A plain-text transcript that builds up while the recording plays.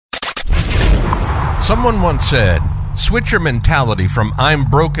Someone once said, switch your mentality from I'm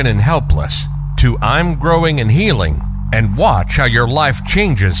broken and helpless to I'm growing and healing, and watch how your life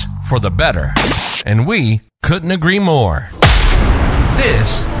changes for the better. And we couldn't agree more.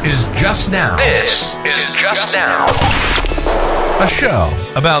 This is Just Now. A show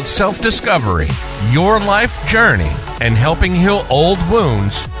about self-discovery, your life journey, and helping heal old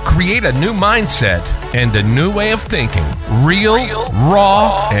wounds, create a new mindset, and a new way of thinking. Real,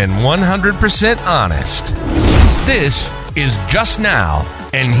 raw, and 100% honest. This is Just Now,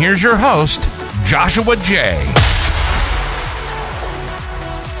 and here's your host, Joshua J.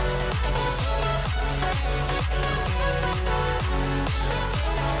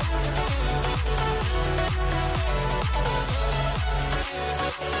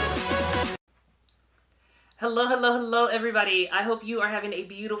 Hello, everybody. I hope you are having a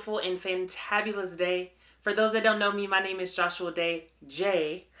beautiful and fantabulous day. For those that don't know me, my name is Joshua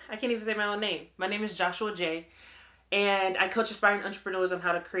J. I can't even say my own name. My name is Joshua J. And I coach aspiring entrepreneurs on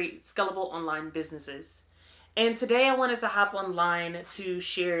how to create scalable online businesses. And today I wanted to hop online to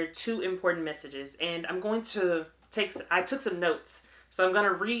share two important messages. And I'm going to I took some notes. So I'm going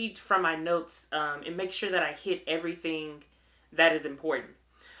to read from my notes and make sure that I hit everything that is important.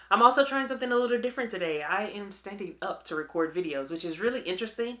 I'm also trying something a little different today. I am standing up to record videos, which is really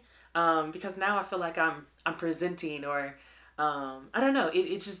interesting because now I feel like I'm presenting, or I don't know.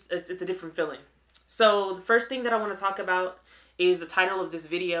 It's a different feeling. So the first thing that I want to talk about is the title of this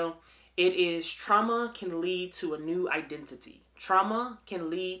video. It is Trauma Can Lead to a New Identity. Trauma can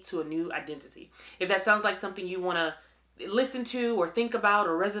lead to a new identity. If that sounds like something you want to listen to or think about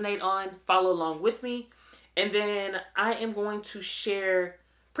or resonate on, follow along with me. And then I am going to share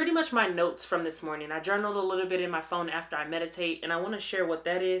pretty much my notes from this morning. I journaled a little bit in my phone after I meditate, and I want to share what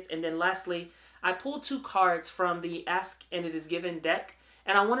that is. And then lastly, I pulled two cards from the Ask and It Is Given deck,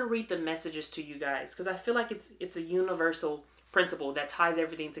 and I want to read the messages to you guys because I feel like it's a universal principle that ties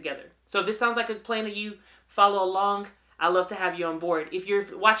everything together. So if this sounds like a plan to you, follow along. I love to have you on board. If you're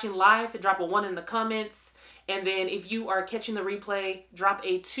watching live, drop a 1 in the comments. And then if you are catching the replay, drop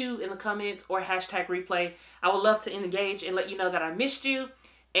a 2 in the comments or hashtag replay. I would love to engage and let you know that I missed you.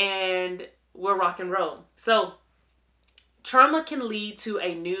 And we'll rock and roll. So, trauma can lead to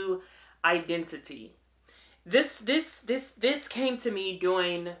a new identity. This came to me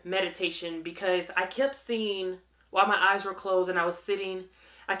during meditation because I kept seeing, while my eyes were closed and I was sitting,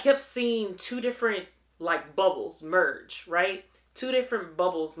 I kept seeing two different bubbles merge, right? Two different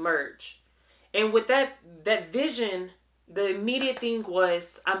bubbles merge. And with that vision, the immediate thing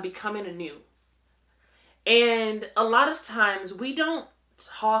was I'm becoming anew. And a lot of times we don't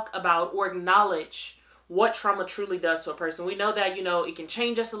talk about or acknowledge what trauma truly does to a person. We know that, it can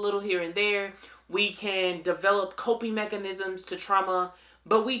change us a little here and there. We can develop coping mechanisms to trauma,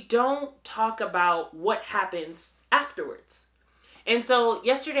 but we don't talk about what happens afterwards. And so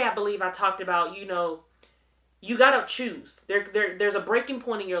yesterday, I believe I talked about, you got to choose. There's a breaking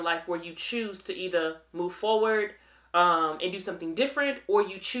point in your life where you choose to either move forward and do something different, or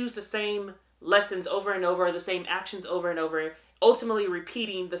you choose the same lessons over and over, the same actions over and over, ultimately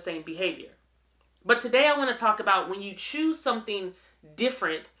repeating the same behavior. But today I want to talk about when you choose something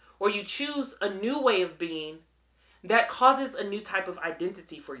different or you choose a new way of being that causes a new type of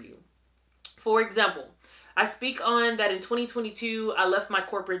identity for you. For example, I speak on that in 2022, I left my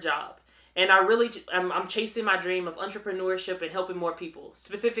corporate job and I'm chasing my dream of entrepreneurship and helping more people.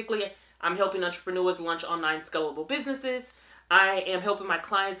 Specifically, I'm helping entrepreneurs launch online scalable businesses. I am helping my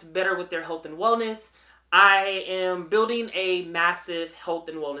clients better with their health and wellness. I am building a massive health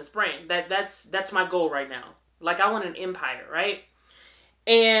and wellness brand. That's my goal right now. I want an empire, right?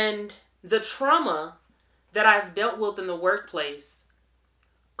 And the trauma that I've dealt with in the workplace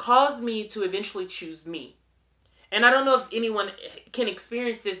caused me to eventually choose me. And I don't know if anyone can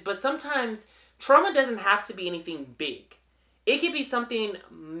experience this, but sometimes trauma doesn't have to be anything big. It could be something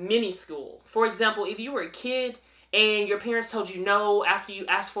minuscule. For example, if you were a kid and your parents told you no after you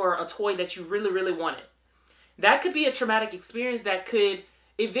asked for a toy that you really, really wanted. That could be a traumatic experience that could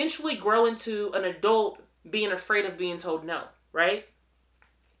eventually grow into an adult being afraid of being told no, right?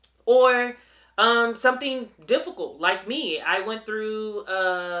 Or something difficult like me. I went through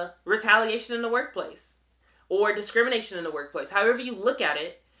retaliation in the workplace or discrimination in the workplace. However you look at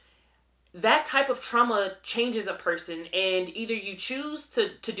it, that type of trauma changes a person, and either you choose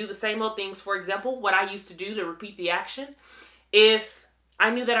to do the same old things. For example, what I used to do to repeat the action. If I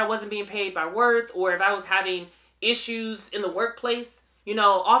knew that I wasn't being paid by worth, or if I was having issues in the workplace,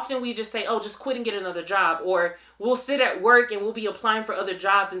 often we just say, oh, just quit and get another job. Or we'll sit at work and we'll be applying for other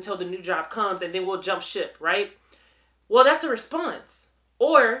jobs until the new job comes, and then we'll jump ship, right? Well, that's a response.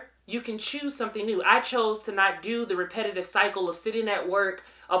 Or you can choose something new. I chose to not do the repetitive cycle of sitting at work,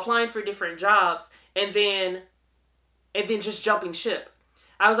 applying for different jobs, and then just jumping ship.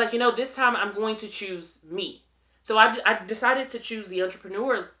 I was like, this time I'm going to choose me. So I decided to choose the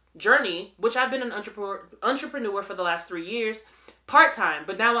entrepreneur journey, which I've been an entrepreneur for the last 3 years, part-time,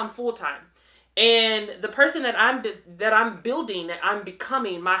 but now I'm full-time. And the person that I'm building, that I'm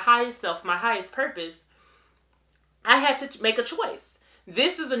becoming, my highest self, my highest purpose, I had to make a choice.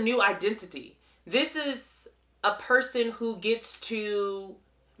 This is a new identity. This is a person who gets to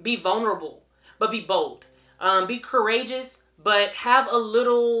be vulnerable, but be bold, be courageous, but have a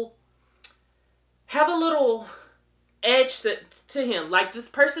little edge to him. Like this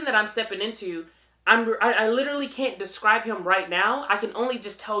person that I'm stepping into, I literally can't describe him right now. I can only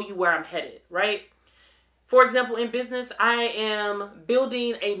just tell you where I'm headed, right? For example, in business, I am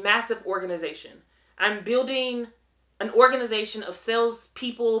building a massive organization. I'm building an organization of sales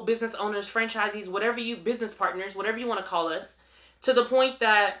people, business owners, franchisees, business partners, whatever you want to call us, to the point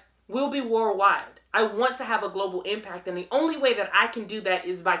that we'll be worldwide. I want to have a global impact, and the only way that I can do that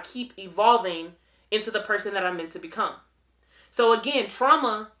is by keep evolving into the person that I'm meant to become. So again,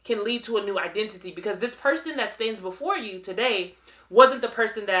 trauma can lead to a new identity, because this person that stands before you today wasn't the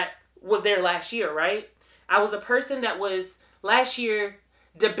person that was there last year, right? I was a person that was last year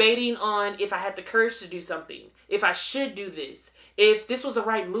debating on if I had the courage to do something, if I should do this, if this was the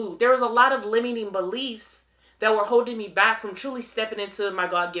right move. There was a lot of limiting beliefs that were holding me back from truly stepping into my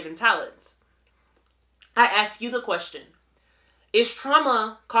God-given talents. I ask you the question, is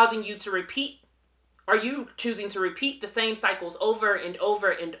trauma causing you to repeat? Are you choosing to repeat the same cycles over and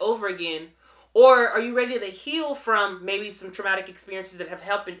over and over again? Or are you ready to heal from maybe some traumatic experiences that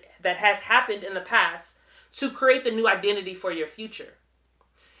has happened in the past to create the new identity for your future?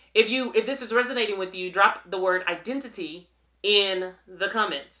 If this is resonating with you, drop the word identity in the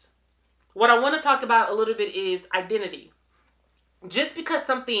comments. What I want to talk about a little bit is identity. Just because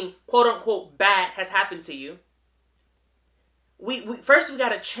something quote unquote bad has happened to you, we first got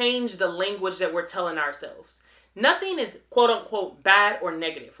to change the language that we're telling ourselves. Nothing is quote unquote bad or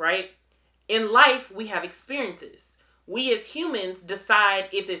negative, right? In life, we have experiences. We as humans decide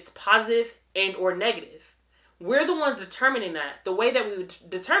if it's positive and or negative. We're the ones determining that. The way that we would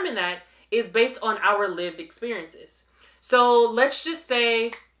determine that is based on our lived experiences. So let's just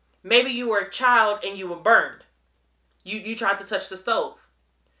say maybe you were a child and you were burned. You tried to touch the stove.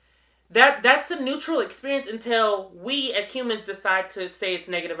 That's a neutral experience until we as humans decide to say it's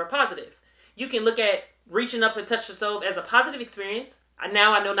negative or positive. You can look at reaching up and touch the stove as a positive experience.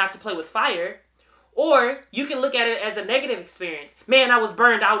 Now I know not to play with fire. Or you can look at it as a negative experience. Man, I was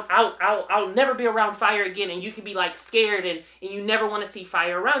burned. I'll never be around fire again. And you can be like scared and you never want to see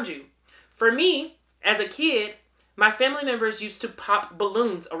fire around you. For me, as a kid, my family members used to pop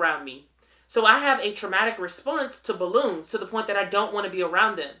balloons around me. So I have a traumatic response to balloons to the point that I don't want to be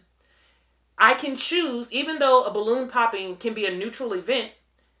around them. I can choose, even though a balloon popping can be a neutral event,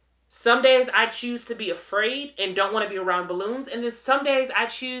 some days I choose to be afraid and don't want to be around balloons. And then some days I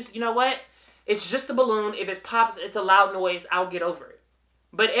choose, you know what? It's just a balloon. If it pops, it's a loud noise. I'll get over it.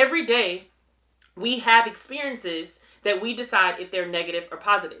 But every day we have experiences that we decide if they're negative or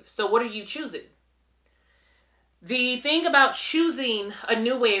positive. So what are you choosing? The thing about choosing a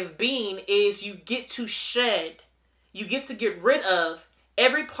new way of being is you get to shed, you get to get rid of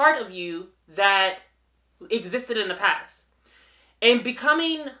every part of you that existed in the past. And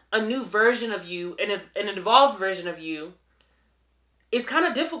becoming a new version of you, an evolved version of you, is kind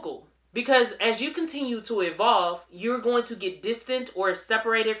of difficult. Because as you continue to evolve, you're going to get distant or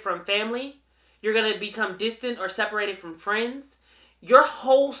separated from family. You're going to become distant or separated from friends. Your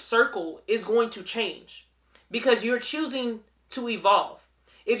whole circle is going to change because you're choosing to evolve.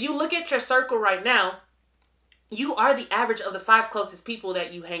 If you look at your circle right now, you are the average of the 5 closest people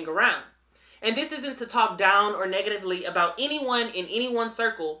that you hang around. And this isn't to talk down or negatively about anyone in any one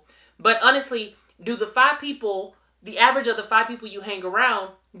circle, but honestly, do the average of the 5 people you hang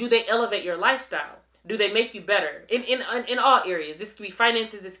around, do they elevate your lifestyle? Do they make you better? In all areas. This could be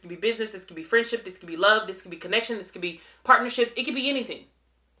finances, this could be business, this could be friendship, this could be love, this could be connection, this could be partnerships, it could be anything.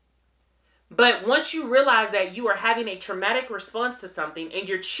 But once you realize that you are having a traumatic response to something and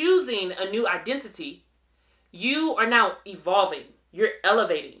you're choosing a new identity, you are now evolving, you're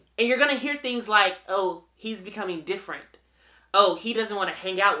elevating. And you're going to hear things like, oh, he's becoming different. Oh, he doesn't want to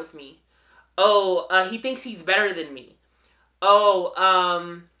hang out with me. Oh, he thinks he's better than me.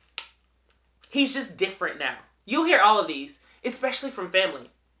 Oh, he's just different now. You'll hear all of these, especially from family.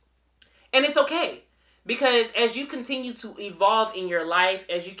 And it's okay. Because as you continue to evolve in your life,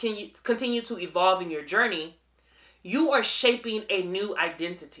 as you continue to evolve in your journey, you are shaping a new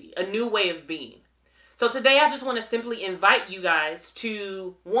identity, a new way of being. So today I just want to simply invite you guys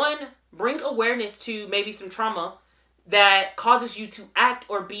to, one, bring awareness to maybe some trauma that causes you to act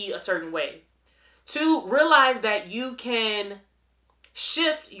or be a certain way. Two, realize that you can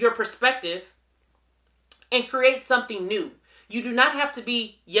shift your perspective and create something new. You do not have to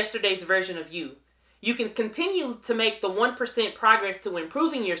be yesterday's version of you. You can continue to make the 1% progress to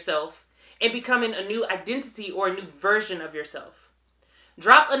improving yourself and becoming a new identity or a new version of yourself.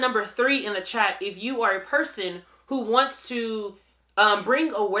 Drop a number 3 in the chat if you are a person who wants to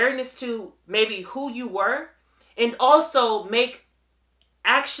bring awareness to maybe who you were and also make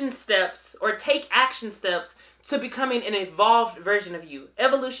action steps or take action steps to becoming an evolved version of you.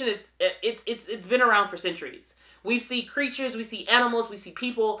 Evolution it's been around for centuries. We see creatures, we see animals, we see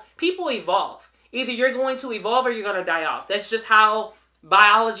people. People evolve. Either you're going to evolve or you're going to die off. That's just how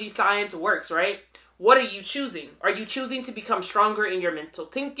biology, science works, right? What are you choosing? Are you choosing to become stronger in your mental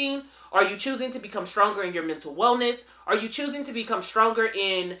thinking? Are you choosing to become stronger in your mental wellness? Are you choosing to become stronger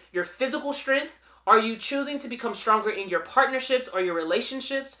in your physical strength? Are you choosing to become stronger in your partnerships or your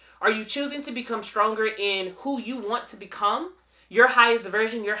relationships? Are you choosing to become stronger in who you want to become? Your highest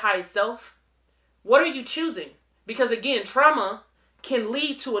version, your highest self? What are you choosing? Because again, trauma can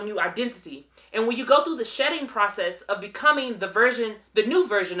lead to a new identity. And when you go through the shedding process of becoming the new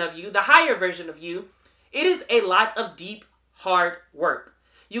version of you, the higher version of you, it is a lot of deep, hard work.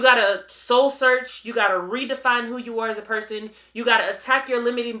 You got to soul search. You got to redefine who you are as a person. You got to attack your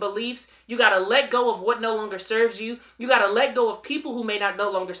limiting beliefs. You got to let go of what no longer serves you. You got to let go of people who may not no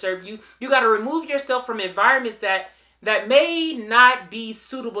longer serve you. You got to remove yourself from environments that may not be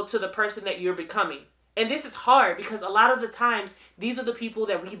suitable to the person that you're becoming. And this is hard because a lot of the times, these are the people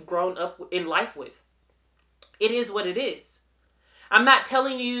that we've grown up in life with. It is what it is. I'm not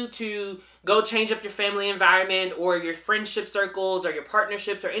telling you to go change up your family environment or your friendship circles or your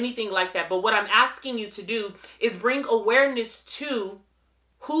partnerships or anything like that. But what I'm asking you to do is bring awareness to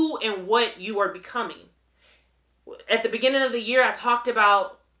who and what you are becoming. At the beginning of the year, I talked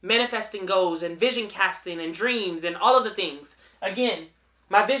about manifesting goals and vision casting and dreams and all of the things. Again,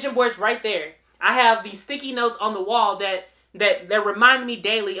 my vision board's right there. I have these sticky notes on the wall that remind me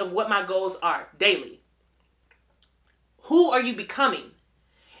daily of what my goals are, daily. Who are you becoming?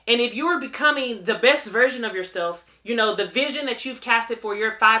 And if you are becoming the best version of yourself, you know, the vision that you've casted for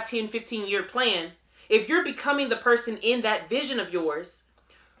your 5, 10, 15-year plan, if you're becoming the person in that vision of yours,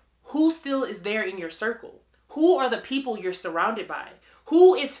 who still is there in your circle? Who are the people you're surrounded by?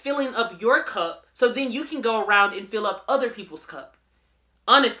 Who is filling up your cup so then you can go around and fill up other people's cup?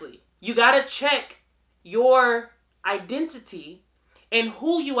 Honestly. You got to check your identity and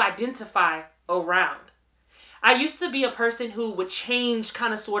who you identify around. I used to be a person who would change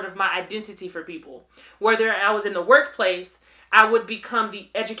kind of sort of my identity for people. Whether I was in the workplace, I would become the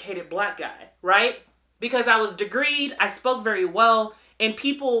educated black guy, right? Because I was degreed, I spoke very well, and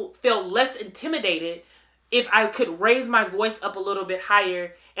people felt less intimidated if I could raise my voice up a little bit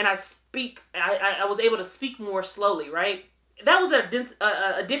higher and I was able to speak more slowly, right? That was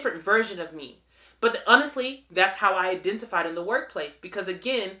a different version of me. But honestly, that's how I identified in the workplace. Because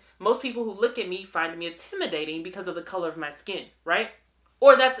again, most people who look at me find me intimidating because of the color of my skin, right?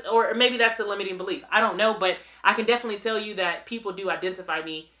 Or maybe that's a limiting belief. I don't know, but I can definitely tell you that people do identify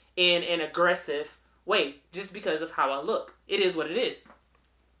me in an aggressive way just because of how I look. It is what it is.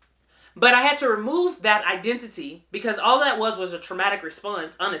 But I had to remove that identity because all that was a traumatic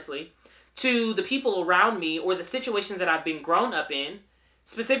response, honestly, to the people around me or the situations that I've been grown up in.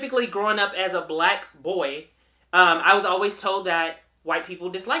 Specifically growing up as a black boy, I was always told that white people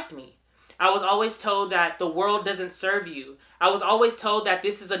disliked me. I was always told that the world doesn't serve you. I was always told that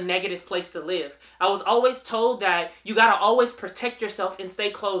this is a negative place to live. I was always told that you got to always protect yourself and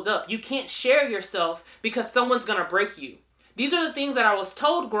stay closed up. You can't share yourself because someone's going to break you. These are the things that I was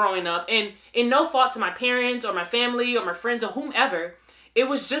told growing up, and in no fault to my parents or my family or my friends or whomever. It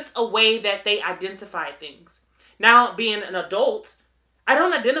was just a way that they identified things. Now, being an adult, I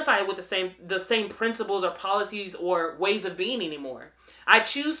don't identify with the same principles or policies or ways of being anymore. I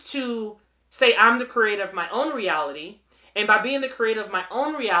choose to say I'm the creator of my own reality. And by being the creator of my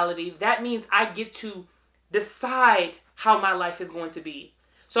own reality, that means I get to decide how my life is going to be.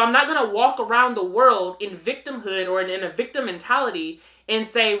 So I'm not going to walk around the world in victimhood or in a victim mentality and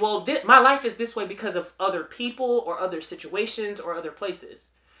say, well, my life is this way because of other people or other situations or other places.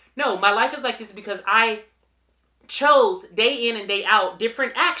 No, my life is like this because I chose day in and day out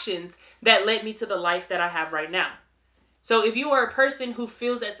different actions that led me to the life that I have right now. So if you are a person who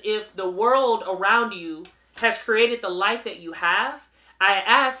feels as if the world around you has created the life that you have, I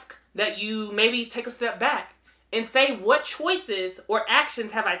ask that you maybe take a step back and say, what choices or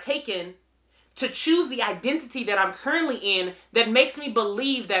actions have I taken to choose the identity that I'm currently in that makes me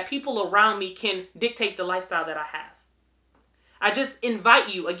believe that people around me can dictate the lifestyle that I have? I just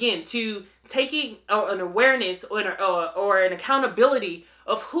invite you again to taking an awareness or an accountability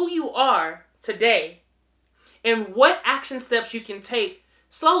of who you are today and what action steps you can take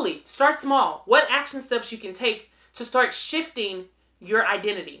slowly. Start small. What action steps you can take to start shifting your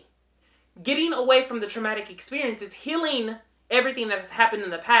identity. Getting away from the traumatic experiences, healing everything that has happened in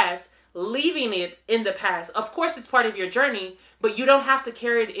the past, leaving it in the past. Of course, it's part of your journey, but you don't have to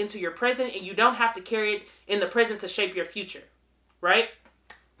carry it into your present, and you don't have to carry it in the present to shape your future, right?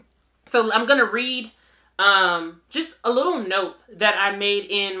 So I'm going to read just a little note that I made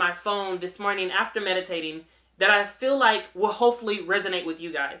in my phone this morning after meditating that I feel like will hopefully resonate with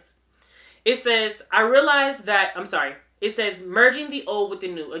you guys. It says, it says, merging the old with the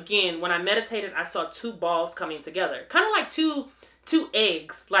new. Again, when I meditated, I saw two balls coming together. Kind of like two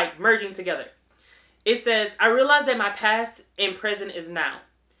eggs, like merging together. It says, I realize that my past and present is now.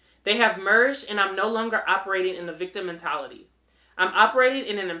 They have merged and I'm no longer operating in the victim mentality. I'm operating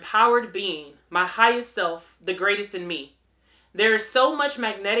in an empowered being, my highest self, the greatest in me. There is so much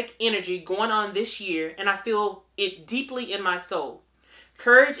magnetic energy going on this year, and I feel it deeply in my soul.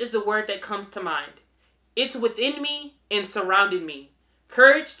 Courage is the word that comes to mind. It's within me and surrounding me.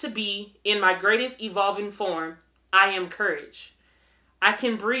 Courage to be in my greatest evolving form. I am courage. I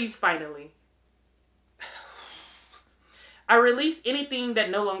can breathe finally. I release anything that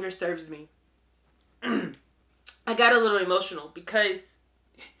no longer serves me. I got a little emotional because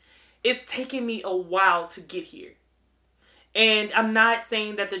it's taken me a while to get here. And I'm not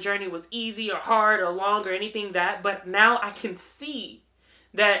saying that the journey was easy or hard or long or anything but now I can see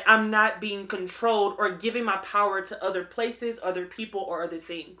that I'm not being controlled or giving my power to other places, other people, or other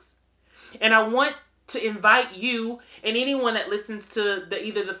things. And I want to invite you and anyone that listens to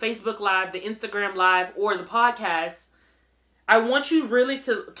either the Facebook Live, the Instagram Live, or the podcast. I want you really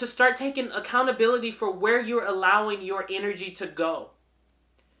to start taking accountability for where you're allowing your energy to go.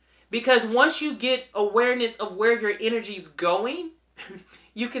 Because once you get awareness of where your energy is going,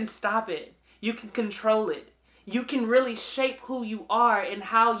 you can stop it. You can control it. You can really shape who you are and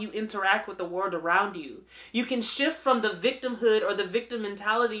how you interact with the world around you. You can shift from the victimhood or the victim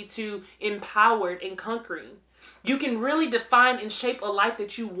mentality to empowered and conquering. You can really define and shape a life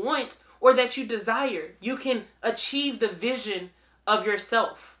that you want or that you desire. You can achieve the vision of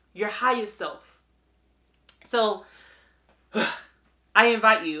yourself, your highest self. So I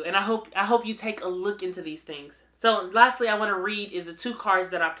invite you, and I hope you take a look into these things. So lastly, I want to read is the two cards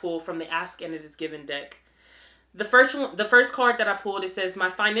that I pulled from the Ask and It Is Given deck. The first card that I pulled, it says, my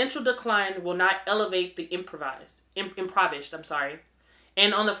financial decline will not elevate the impoverished.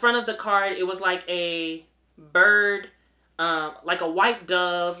 And on the front of the card, it was like a bird, like a white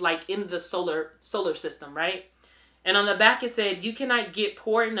dove, like in the solar system, right? And on the back, it said, you cannot get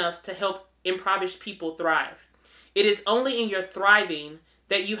poor enough to help impoverished people thrive. It is only in your thriving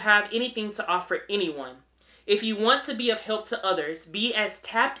that you have anything to offer anyone. If you want to be of help to others, be as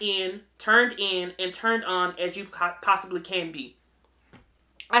tapped in, and turned on as you possibly can be.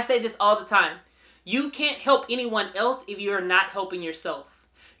 I say this all the time. You can't help anyone else if you're not helping yourself.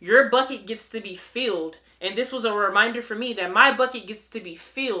 Your bucket gets to be filled. And this was a reminder for me that my bucket gets to be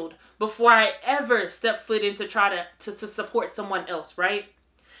filled before I ever step foot in to try to support someone else, right?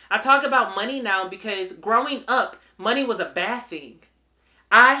 I talk about money now because growing up, money was a bad thing.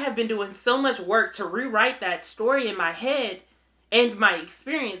 I have been doing so much work to rewrite that story in my head and my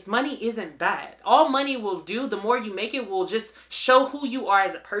experience. Money isn't bad. All money will do, the more you make it, will just show who you are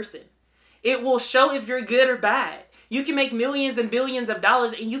as a person. It will show if you're good or bad. You can make millions and billions of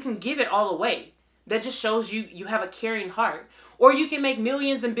dollars and you can give it all away. That just shows you have a caring heart. Or you can make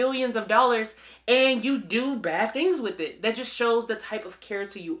millions and billions of dollars and you do bad things with it. That just shows the type of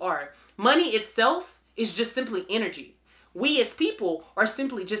character you are. Money itself is just simply energy. We as people are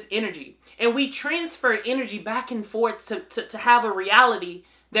simply just energy. And we transfer energy back and forth to have a reality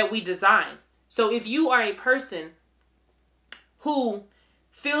that we design. So if you are a person who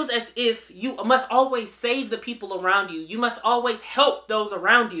feels as if you must always save the people around you, you must always help those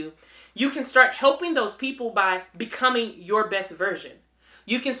around you, you can start helping those people by becoming your best version.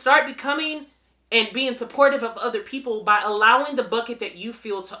 You can start becoming and being supportive of other people by allowing the bucket that you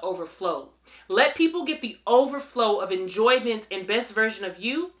feel to overflow. Let people get the overflow of enjoyment and best version of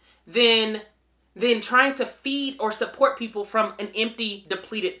you than trying to feed or support people from an empty,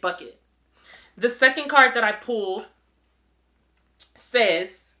 depleted bucket. The second card that I pulled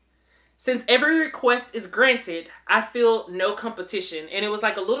says, Since every request is granted, I feel no competition. And it was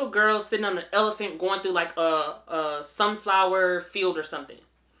like a little girl sitting on an elephant going through like a sunflower field or something.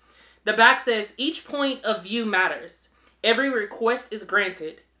 The back says, each point of view matters. Every request is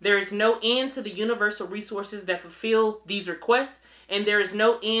granted. There is no end to the universal resources that fulfill these requests, and there is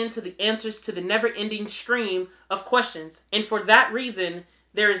no end to the answers to the never-ending stream of questions. And for that reason,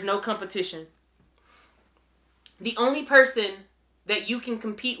 there is no competition. The only person that you can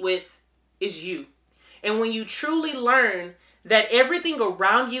compete with is you. And when you truly learn that everything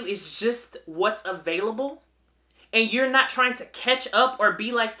around you is just what's available, and you're not trying to catch up or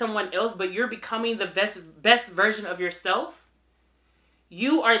be like someone else, but you're becoming the best version of yourself,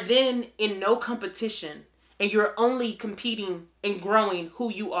 you are then in no competition, and you're only competing and growing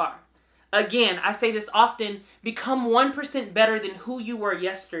who you are. Again, I say this often, become 1% better than who you were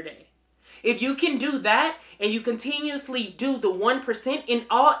yesterday. If you can do that and you continuously do the 1% in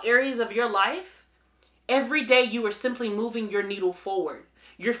all areas of your life, every day you are simply moving your needle forward.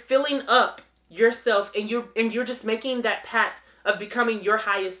 You're filling up yourself, and you're just making that path of becoming your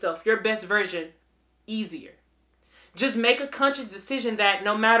highest self, your best version, easier. Just make a conscious decision that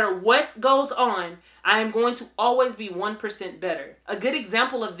no matter what goes on, I am going to always be 1% better. A good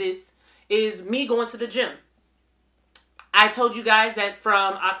example of this is me going to the gym. I told you guys that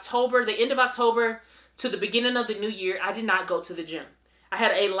from October, the end of October to the beginning of the new year, I did not go to the gym. I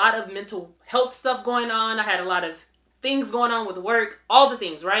had a lot of mental health stuff going on. I had a lot of things going on with work, all the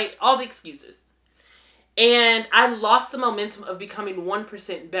things, right? All the excuses. And I lost the momentum of becoming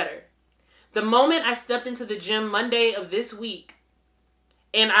 1% better. The moment I stepped into the gym Monday of this week,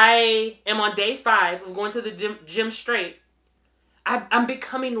 and I am on day 5 of going to the gym straight, I'm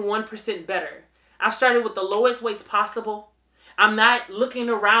becoming 1% better. I've started with the lowest weights possible. I'm not looking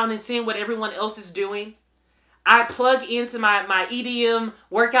around and seeing what everyone else is doing. I plug into my EDM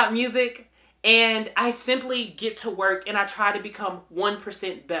workout music, and I simply get to work, and I try to become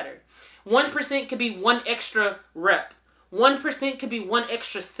 1% better. 1% could be 1 extra rep. 1% could be 1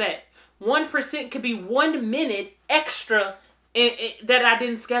 extra set. 1% could be 1 minute extra that I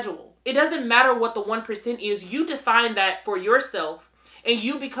didn't schedule. It doesn't matter what the 1% is. You define that for yourself, and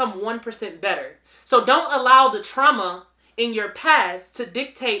you become 1% better. So don't allow the trauma in your past to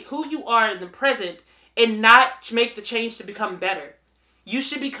dictate who you are in the present and not make the change to become better. You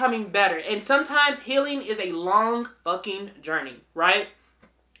should be becoming better. And sometimes healing is a long fucking journey, right?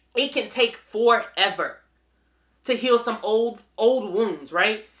 It can take forever to heal some old wounds,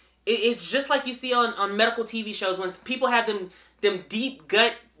 right? It's just like you see on medical TV shows when people have them deep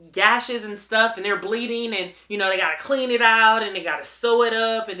gut gashes and stuff, and they're bleeding, and they gotta clean it out, and they gotta sew it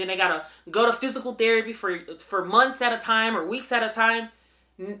up, and then they gotta go to physical therapy for months at a time or weeks at a time.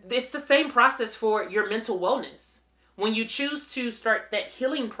 It's the same process for your mental wellness. When you choose to start that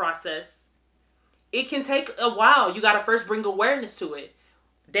healing process, it can take a while. You gotta first bring awareness to it.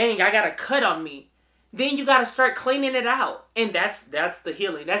 Dang, I got a cut on me. Then you got to start cleaning it out. And that's the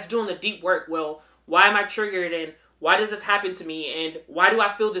healing. That's doing the deep work. Well, why am I triggered? And why does this happen to me? And why do I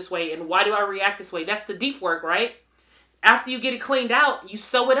feel this way? And why do I react this way? That's the deep work, right? After you get it cleaned out, you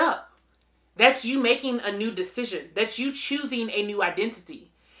sew it up. That's you making a new decision. That's you choosing a new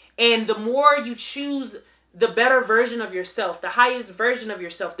identity. And the more you choose the better version of yourself, the highest version of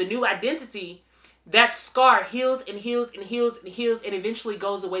yourself, the new identity, that scar heals and heals and heals and heals and eventually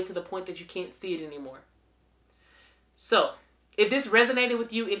goes away to the point that you can't see it anymore. So, if this resonated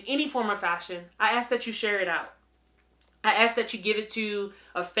with you in any form or fashion, I ask that you share it out. I ask that you give it to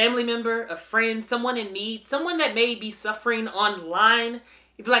a family member, a friend, someone in need, someone that may be suffering online.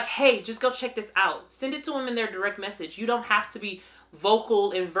 You'd be like, hey, just go check this out. Send it to them in their direct message. You don't have to be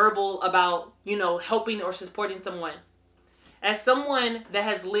vocal and verbal about, helping or supporting someone. As someone that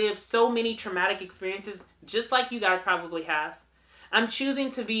has lived so many traumatic experiences, just like you guys probably have, I'm choosing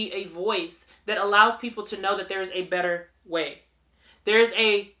to be a voice that allows people to know that there's a better way. There's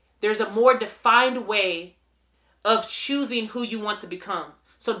a more defined way of choosing who you want to become.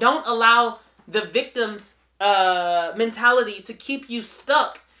 So don't allow the victim's mentality to keep you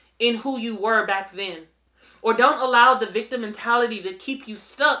stuck in who you were back then. Or don't allow the victim mentality to keep you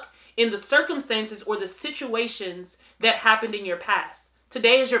stuck in the circumstances or the situations that happened in your past.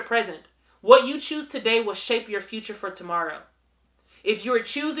 Today is your present. What you choose today will shape your future for tomorrow. If you are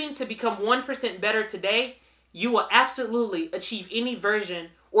choosing to become 1% better today, you will absolutely achieve any version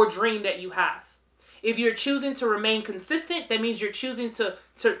or dream that you have. If you're choosing to remain consistent, that means you're choosing to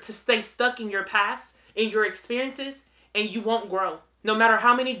stay stuck in your past, in your experiences, and you won't grow. No matter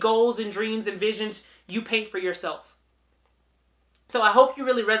how many goals and dreams and visions you paint for yourself. So I hope you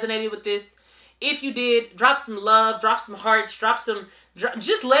really resonated with this. If you did, drop some love, drop some hearts, drop some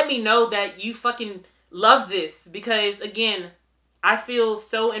Just let me know that you fucking love this, because again, I feel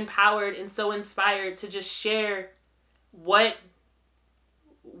so empowered and so inspired to just share what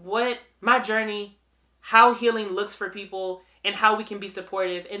my journey, how healing looks for people, and how we can be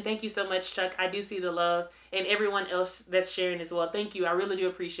supportive. And thank you so much, Chuck. I do see the love, and everyone else that's sharing as well. Thank you. I really do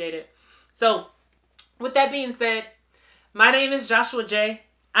appreciate it. So, with that being said, my name is Joshua J.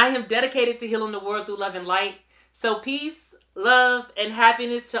 I am dedicated to healing the world through love and light. So peace, love, and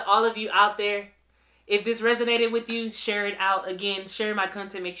happiness to all of you out there. If this resonated with you, share it out. Again, sharing my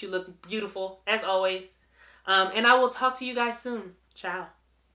content makes you look beautiful, as always. And I will talk to you guys soon. Ciao.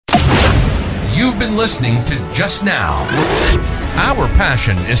 You've been listening to Just Now. Our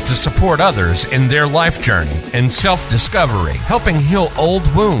passion is to support others in their life journey and self-discovery, helping heal old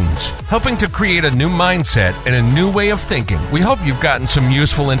wounds, helping to create a new mindset and a new way of thinking. We hope you've gotten some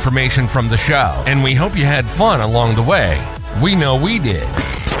useful information from the show, and we hope you had fun along the way. We know we did.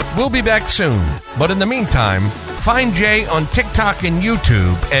 We'll be back soon, but in the meantime, find Jay on TikTok and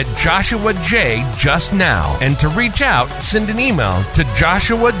YouTube at Joshua J Just Now. And to reach out, send an email to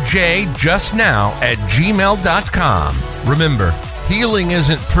joshuajustnow@gmail.com. Remember, healing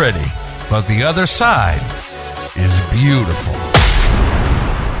isn't pretty, but the other side is beautiful.